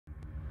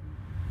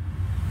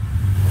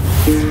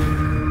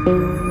Alright,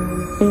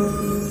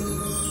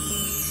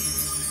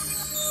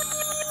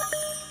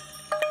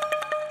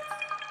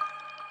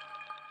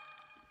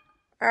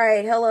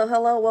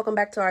 hello, welcome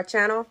back to our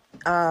channel.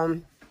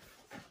 I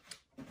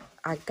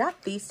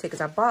got these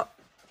tickets. I bought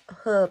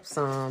Hub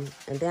some,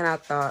 and then I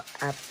thought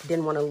I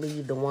didn't want to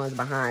leave the ones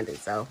behind it.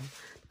 So,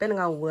 depending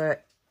on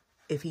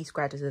if he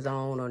scratches his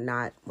own or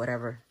not,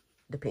 whatever,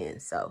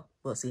 depends. So,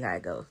 we'll see how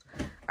it goes.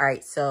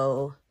 Alright,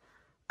 so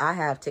I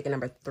have ticket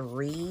number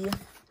 3,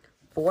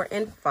 4,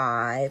 and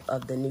 5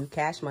 of the new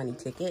Cash Money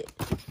ticket.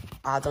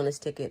 Odds on this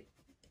ticket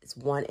is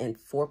 1 in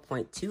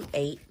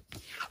 4.28.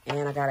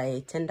 And I got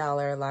a $10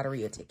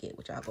 Loteria ticket,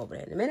 which I'll go over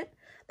that in a minute.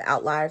 The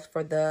outliers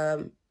for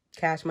the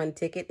Cash Money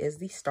ticket is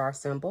the star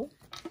symbol.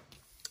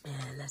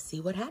 And let's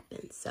see what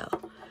happens. So,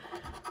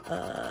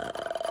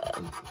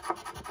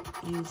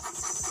 you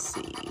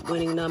see,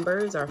 winning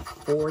numbers are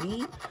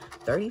 40,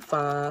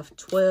 35,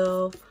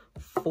 12,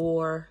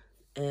 4,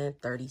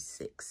 and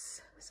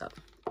 36. So,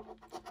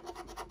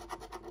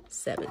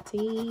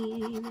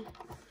 17,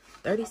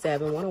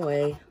 37, 1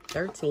 away,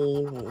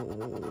 13,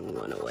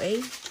 1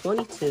 away,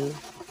 22,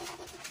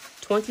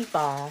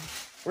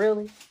 25,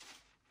 really?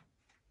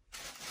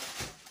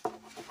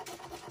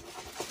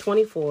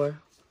 24,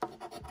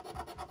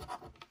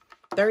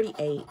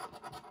 38,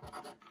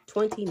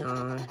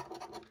 29,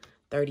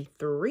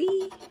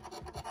 33,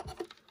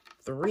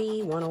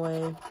 3, 1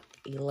 away,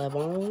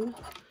 11,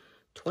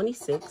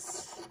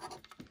 26,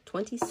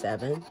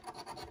 27,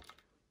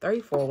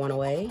 34, 1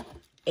 away,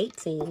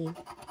 18,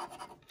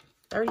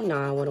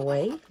 39, 1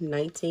 away,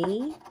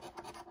 19,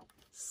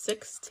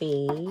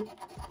 16,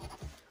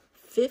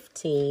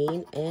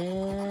 15,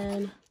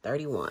 and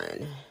 31.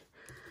 All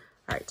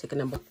right, ticket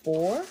number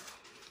 4.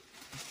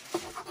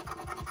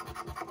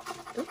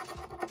 Oop,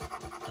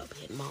 up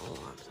hitting my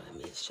arm, so that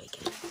means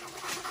shaking.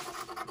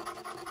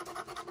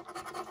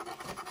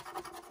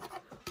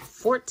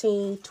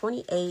 14,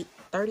 28,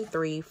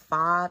 33,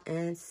 5,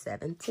 and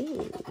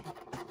 17.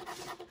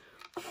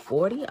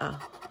 40,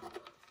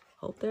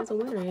 hope there's a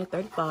winner here.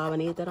 35, I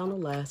need that on the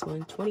last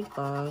one.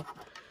 25,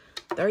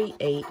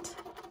 38,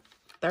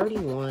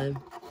 31,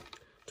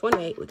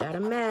 28, we got a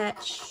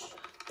match.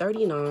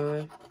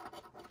 39,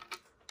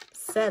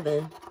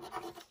 7,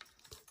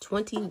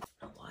 20,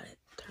 oh, why did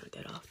I turn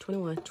that off?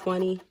 21,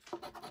 20,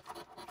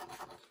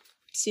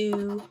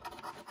 2,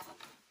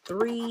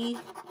 3,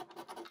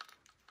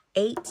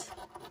 8,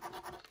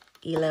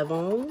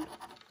 11,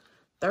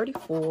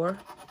 34,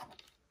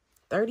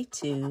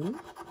 32,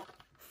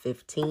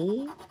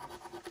 15,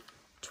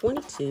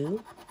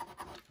 22,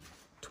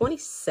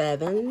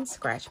 27,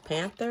 Scratch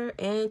Panther,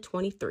 and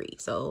 23.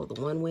 So the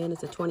one win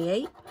is a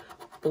 28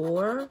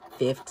 for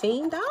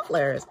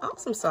 $15.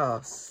 Awesome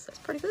sauce. That's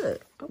pretty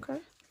good. Okay.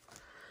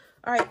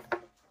 All right.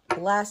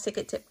 Last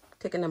ticket,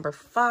 ticket number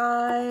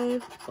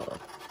 5. Oh,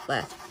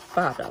 last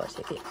 $5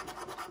 ticket.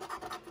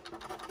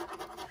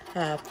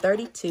 Have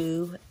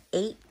 32,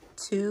 8,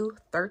 2,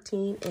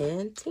 13,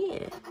 and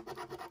 10.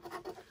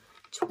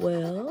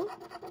 12,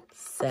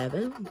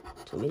 7,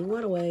 too many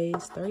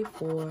one-aways,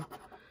 34,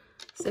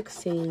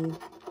 16,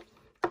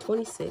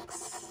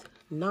 26,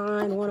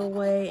 9, 1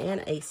 away,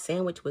 and a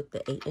sandwich with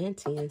the 8 and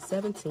 10,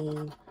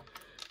 17,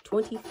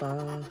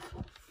 25,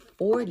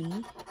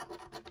 40,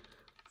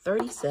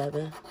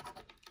 37,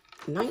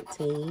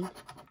 19,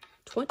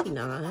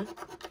 29,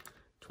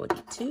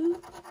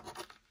 22,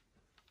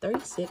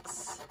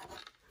 36,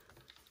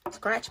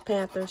 Scratch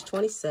Panthers,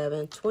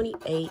 27,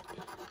 28,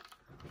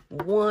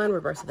 1,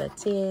 reverse of that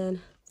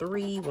 10,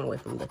 3, 1 away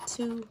from the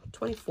 2,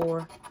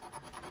 24,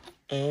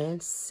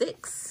 and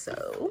 6.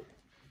 So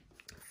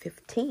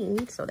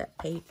 15. So that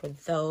paid for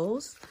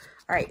those.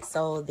 All right.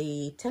 So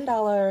the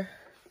 $10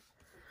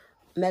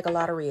 Mega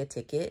Loteria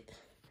ticket,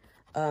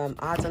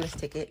 odds on this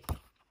ticket,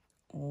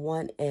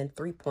 1 in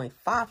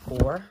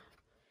 3.54.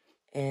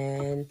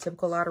 And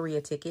typical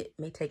Loteria ticket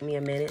may take me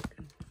a minute,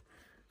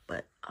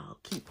 but I'll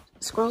keep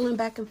scrolling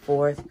back and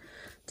forth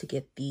to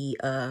get the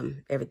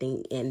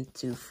everything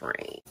into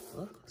frame.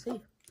 Well,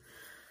 see.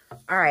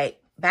 All right,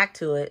 back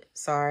to it.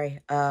 Sorry.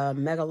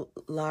 Mega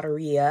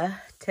Loteria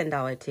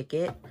 $10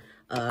 ticket.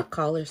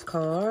 Caller's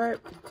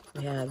card.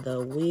 We have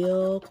the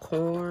wheel,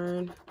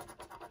 corn,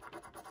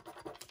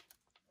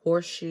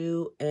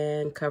 horseshoe,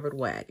 and covered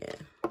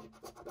wagon.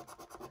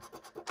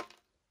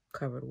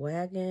 Covered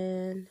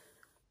wagon.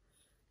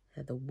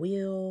 Have the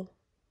wheel,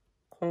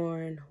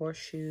 corn,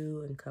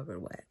 horseshoe, and covered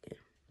wagon.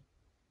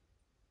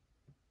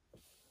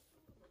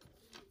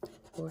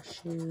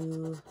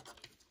 Horseshoe,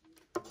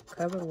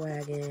 covered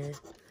wagon,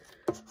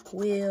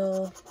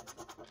 wheel,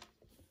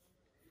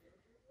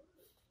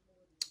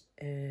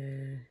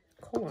 and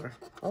corn.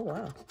 Oh,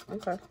 wow.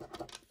 Okay.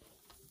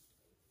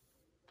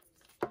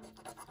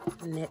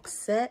 Next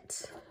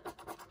set,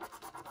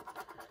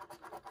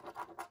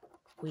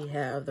 we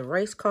have the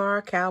race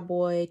car,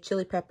 cowboy,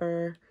 chili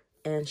pepper,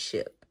 and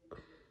ship.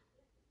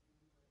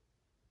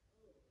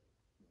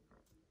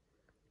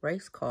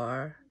 Race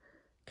car,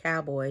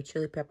 cowboy,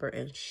 chili pepper,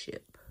 and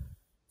ship.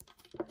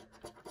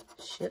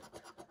 Ship.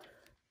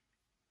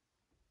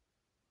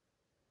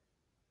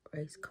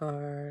 race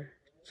car,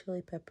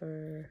 chili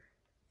pepper,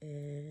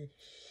 and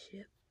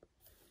ship.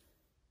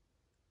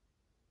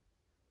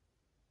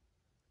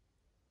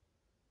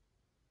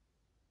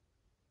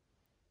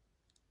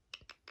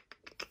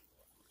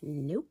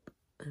 Nope.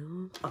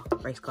 Oh,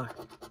 race car.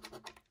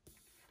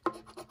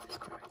 Race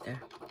car right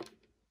there.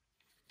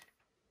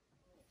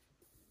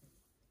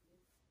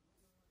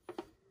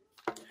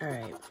 All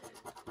right.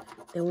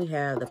 Then we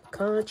have the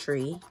pecan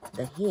tree,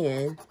 the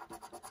hen,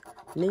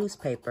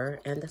 newspaper,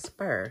 and the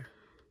spur.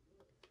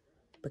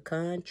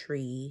 Pecan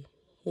tree,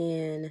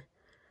 hen,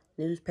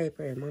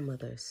 newspaper, and my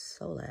mother is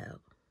so loud.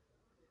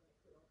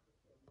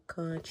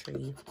 Pecan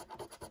tree,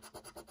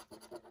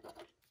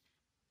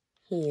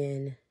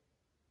 hen,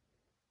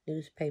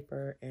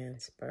 newspaper,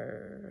 and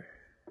spur.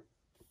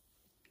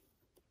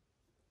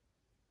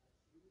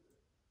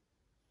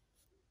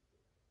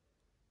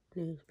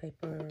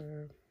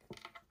 Newspaper,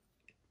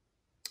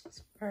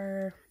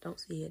 spur. Don't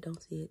see it,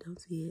 don't see it, don't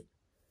see it.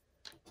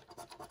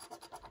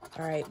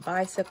 All right,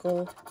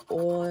 bicycle,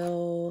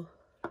 oil,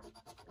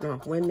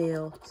 no,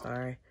 windmill,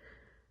 sorry.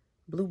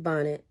 Blue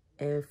bonnet,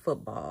 and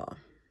football.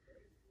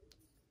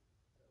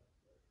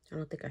 I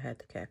don't think I had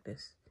the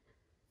cactus.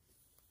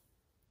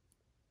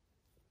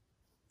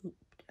 Oop,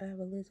 did I have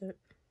a lizard?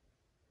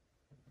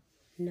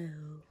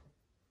 No.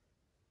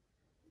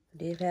 I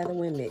did have the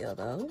windmill,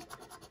 though.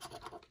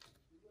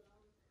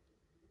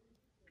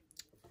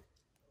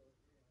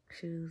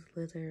 Shoes,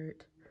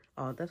 lizard.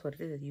 Oh, that's what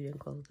it is. You didn't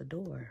close the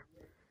door.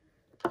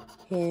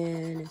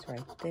 Hen is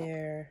right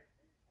there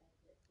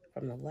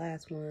from the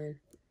last one.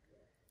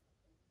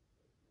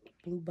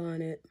 Blue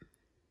bonnet.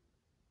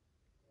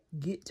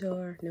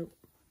 Guitar. Nope.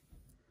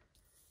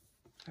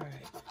 All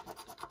right.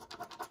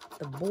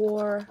 The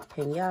boar,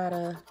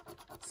 pinata,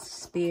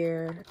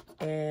 spear,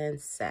 and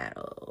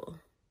saddle.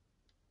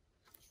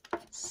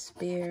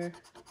 Spear.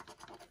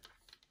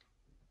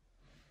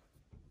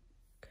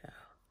 Cow.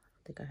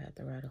 I think I had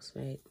the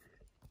rattlesnake.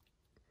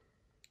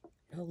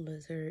 No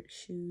lizard.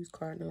 Shoes,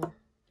 cardinal.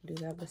 Do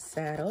have the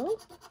saddle.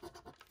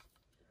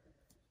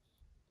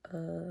 Did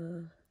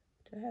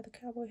I have the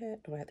cowboy hat?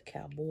 No, I had the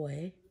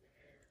cowboy.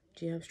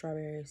 Gem,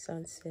 strawberry,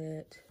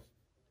 sunset.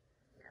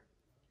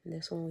 And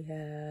this one we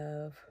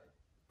have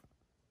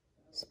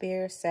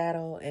spear,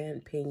 saddle,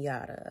 and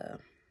pinata.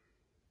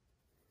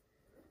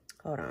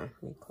 Hold on,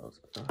 let me close.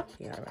 Oh,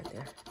 pinata right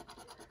there.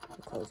 Let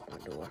me close my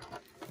door.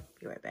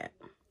 Be right back.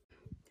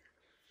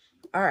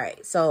 All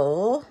right,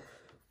 so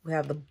we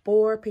have the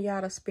boar,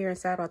 pinata, spear, and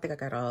saddle. I think I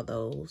got all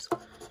those.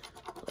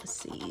 Let's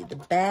see, the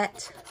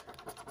bat,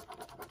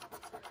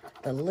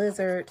 the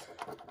lizard,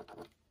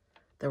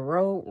 the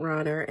road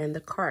runner, and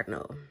the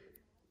cardinal.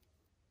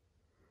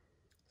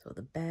 So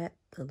the bat,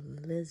 the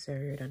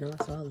lizard, I know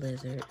I saw a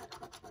lizard,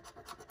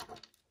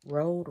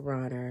 road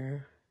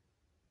runner,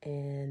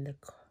 and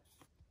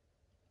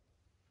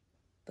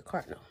the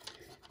cardinal.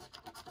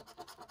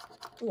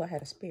 Oh, I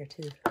had a spear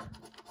too.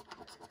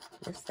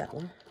 Missed that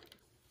one.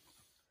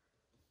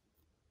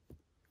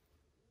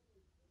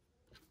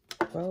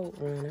 Road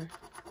runner.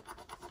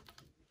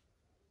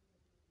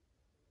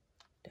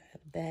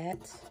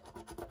 Bat.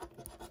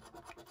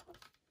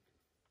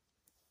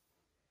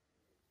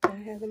 I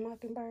have the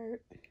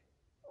mockingbird.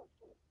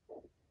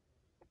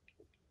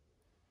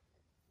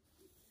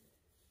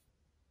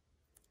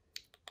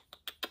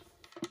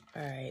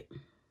 All right.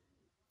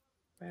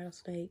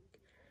 Rattlesnake,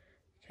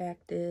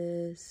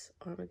 cactus,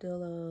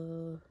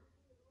 armadillo.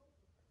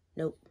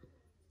 Nope.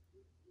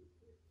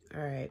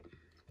 All right.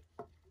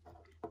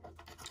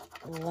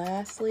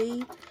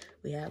 Lastly,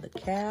 we have the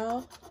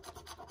cow,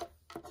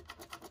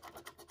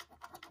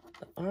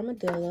 the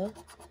armadillo.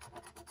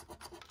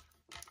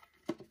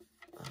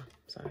 Oh,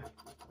 sorry.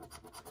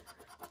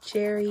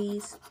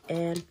 Cherries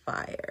and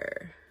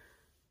fire.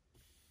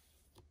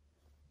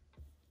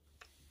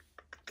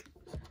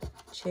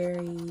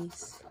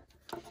 Cherries,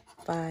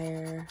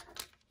 fire,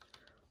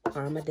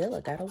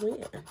 armadillo. Got a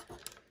win.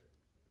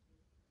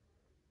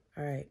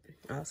 All right,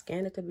 I'll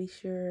scan it to be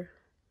sure.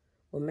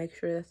 We'll make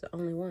sure that's the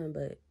only one,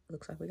 but it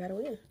looks like we got a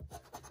win.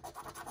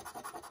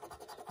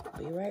 I'll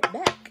be right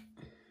back.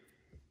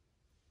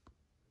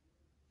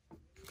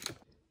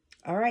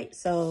 All right,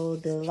 so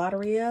the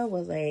Loteria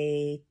was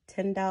a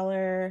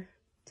 $10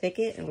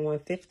 ticket and won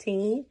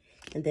 15.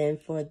 And then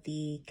for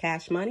the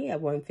cash money, I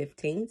won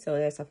 15. So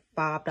there's a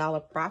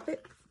 $5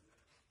 profit.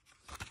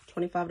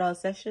 $25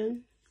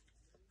 session.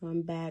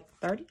 I'm back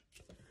 30.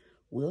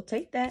 We'll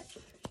take that.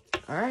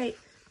 All right.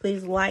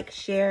 Please like,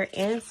 share,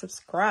 and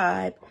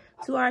subscribe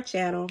to our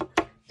channel.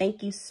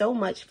 Thank you so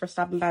much for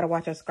stopping by to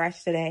watch our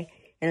scratch today.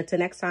 And until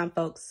next time,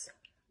 folks.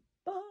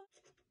 Bye.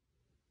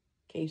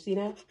 Can you see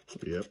that?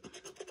 Yep.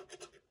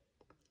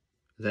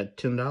 Is that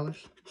 $10?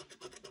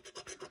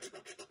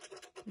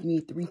 You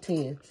need 3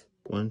 10s.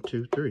 1,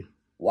 2, 3.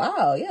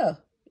 Wow, yeah,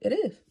 it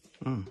is.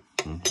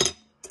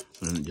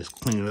 Let me just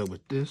clean it up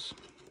with this.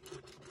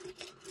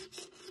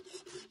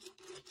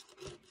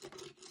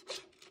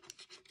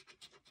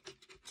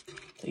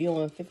 So you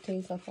won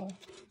 15 so far?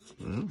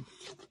 Mm.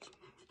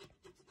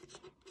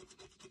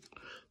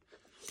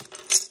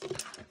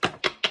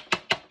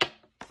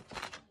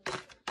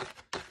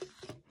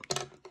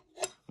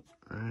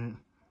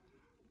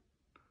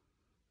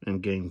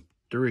 game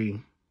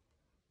 3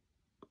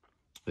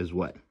 is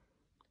what?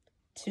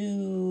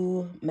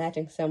 2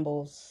 matching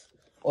symbols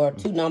or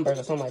 2 numbers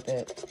or something like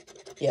that.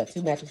 Yeah,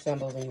 2 matching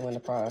symbols and you win the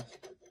prize.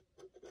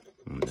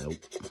 Nope.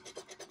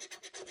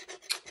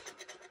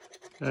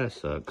 That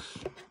sucks.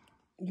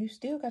 You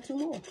still got 2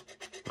 more.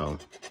 Oh.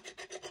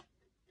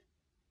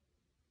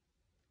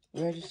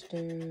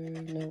 Register,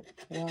 nope,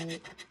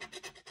 wallet.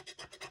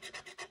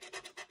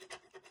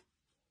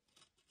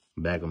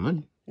 Bag of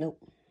money? Nope.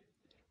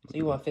 So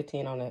you want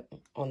 15 on that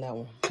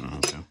one.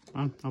 Okay.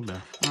 Not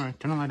bad. All right,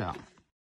 turn the light out.